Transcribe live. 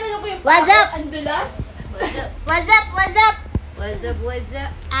What's up? Andulas? What's up? What's up? What's up? What's up, what's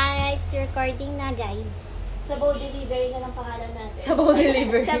up? It's recording na, guys. Sabaw delivery na lang pangalan natin. Sabaw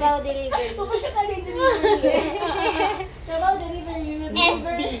delivery. Sabaw delivery. Papa siya ka rin delivery. Sabaw delivery.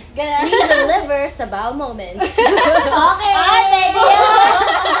 SD. We deliver sabaw moments. Okay. Pwede yun.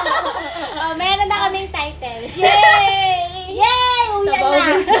 Meron na kaming title. Yay! Yay! Uyan Sabaw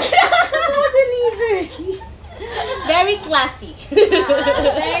na. Sabaw delivery. Very classy.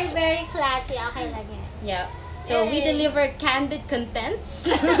 Very, very classy. Okay lang yan. Yeah. So, we deliver candid contents.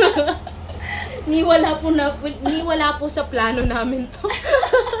 Ni wala po sa plano namin to.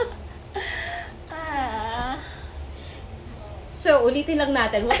 So, ulitin lang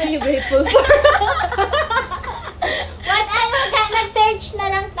natin. What are you grateful for? Nag-search na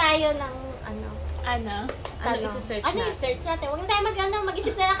lang tayo ng ano. Ano? Ano isa-search Ano natin? i-search natin? Huwag na tayo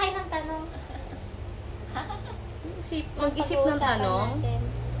mag-isip na lang kayo ng tanong. Mag-isip ng Pag-uusapan tanong. natin.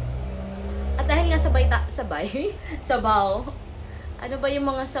 At dahil nga sabaw, ano ba yung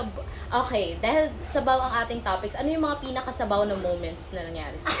mga Okay, dahil sabaw ang ating topics, ano yung mga pinakasabaw na moments na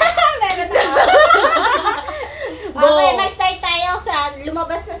nangyari sa Meron na ako. Okay, mag-start tayo sa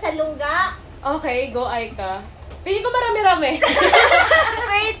lumabas na sa lungga. Okay, go Aika. Piling ko marami-rami.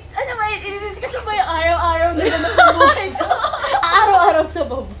 Wait, ano ba yun? I-discuss mo ba yung araw-araw na ganun ang buhay ko? Araw-araw sa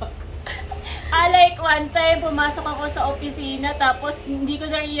baba. Like one time, pumasok ako sa opisina, tapos hindi ko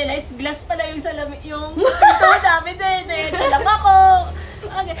na-realize, glass pala yung salamin, yung pinto namin, diretso lang ako.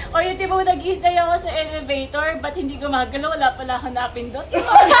 Okay. Or yung tipo naghihintay ako sa elevator, ba't hindi gumagalaw, wala pala akong napindot.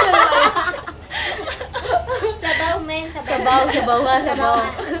 Sabaw, men. Sabaw nga. Sabaw.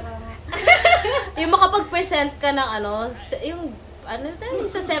 Yung makapag-present ka ng yung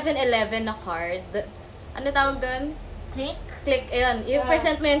sa 7-Eleven na card. Ano tawag doon? Click, ayun. Yung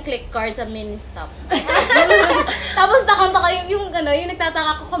present mo yung click card sa mini-stop. Tapos nakanta ka yung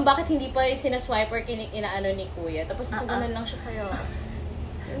nagtataka ko kung bakit hindi pa sinaswipe or inaano ni kuya. Tapos nakaganon lang siya sa'yo.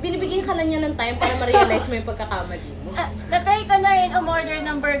 Binibigyan ka na niya ng time para ma-realize mo yung pagkakamali mo. Natry ko na rin umorder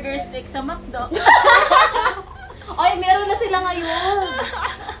ng burger stick sa McDo. Ay, meron na sila ngayon.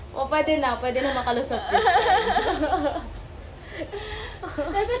 O, pwede na makalusot this time.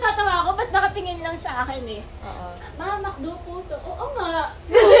 Kasi tatawa ako, ba't nakatingin lang sa akin eh? Oo. Ma, McDo po to. Oo nga.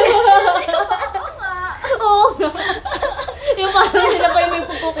 Oo nga. Yung parang sila pa yung may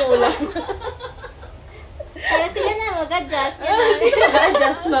pagkukulang. Para sila na mag-adjust.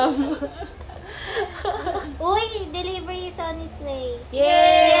 Mag-adjust, ma'am. Uy, delivery is on its way.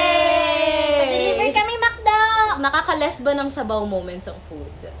 Yay! Pa-deliver kami, McDo! Nakaka-less ba ng sabaw moments ang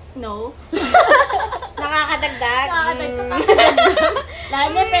food? No. Nakakadagdag.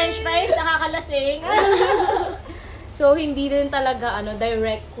 Lahat na french fries, nakakalasing. So, hindi din talaga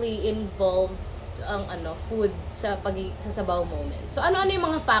directly involved ang food sa sabaw moments. So, ano yung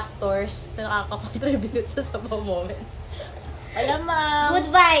mga factors na nakaka-contribute sa sabaw moments? Alam mo. Good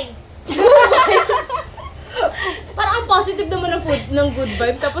vibes. Parang ang positive naman ng food, ng good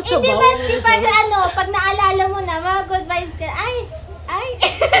vibes, tapos sabaw. Di ba, pag naalala mo na, mga good vibes ka, ay,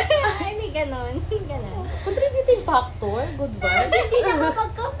 may ganon. Contributing factor, good vibes. Hindi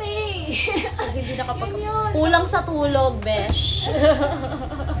nakapagkape. Pag hindi Yun. kulang sa tulog, besh.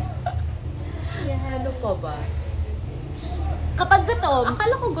 Ano pa ba? Kapag gutom.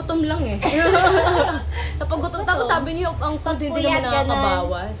 Akala ko gutom lang eh. Sa paggutom, tapos sabi niyo, ang food hindi naman Puyat, ganon.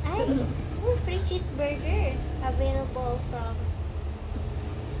 nakakabawas. Free cheeseburger. Available from...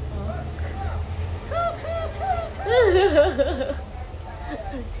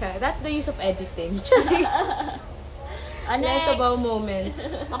 So, that's the use of editing. Yan, Next. sabaw moments.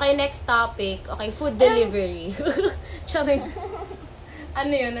 Okay, next topic. Okay, food delivery. Charing.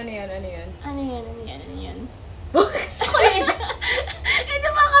 Ano yun? Ano yan? Gusto ko yun. Ito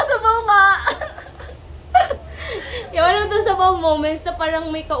pa kasabaw nga. Yung doon sabaw moments na parang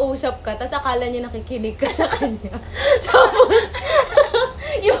may kausap ka, tapos akala niya nakikinig ka sa kanya. Tapos,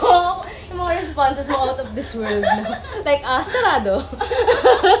 yung mga responses mo out of this world na. Like, sarado.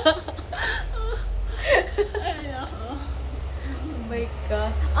 Ay, ako. Oh my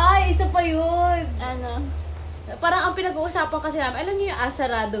gosh. Ay, isa pa yun. Ano? Parang ang pinag-uusapan kasi namin, alam niyo yung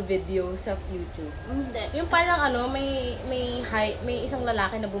asarado video sa YouTube? Hindi. Yung parang may isang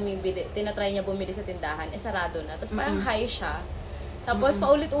lalaki na bumibili, tinatry niya bumili sa tindahan, sarado na. Tapos parang high siya. Tapos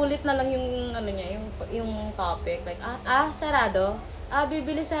paulit-ulit na lang yung yung topic, like sarado.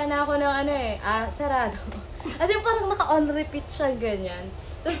 Bibili sana ako ng sarado. Kasi parang naka-on repeat siya ganyan.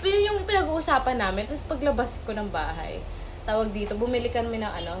 Tapos yun yung pinag-uusapan namin. Tapos paglabas ko ng bahay, tawag dito, bumili kami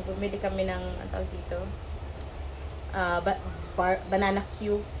ng tawag dito, banana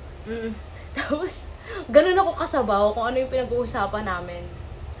Q. Tapos, ganun ako kasabaw kung ano yung pinag-uusapan namin.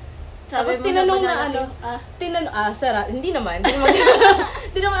 Tapos mo, tinanong sabi na ano, ah, Sarah, hindi naman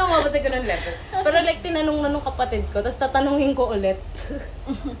hindi naman umabot sa ganun level. Pero like, tinanong na nung kapatid ko, tapos tatanungin ko ulit.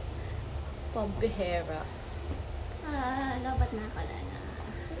 Pabihera. Lobat na pala na.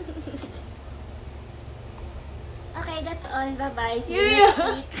 Okay, that's all. Bye-bye. See you Yun next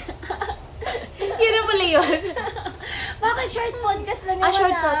week. Yun na pala yun. Bakit short podcast lang naman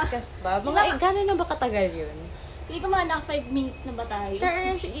Short podcast ba? Mga, gano'n na ba katagal yun? Hindi ko mga 5 minutes na ba tayo?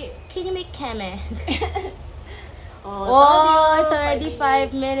 Can you make keme? Oh, It's already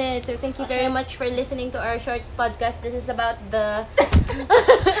 5 minutes. So thank you very much for listening to our short podcast. This is about the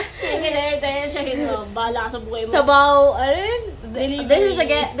Sige, dahil siya hito. Bahala ka sa buhay mo. sabaw. Delivery.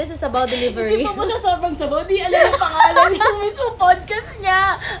 This is about Hindi delivery. pa mo sa sobrang sabaw. Di alam yung pangalan ng mismo podcast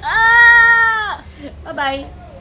niya. Bye-bye.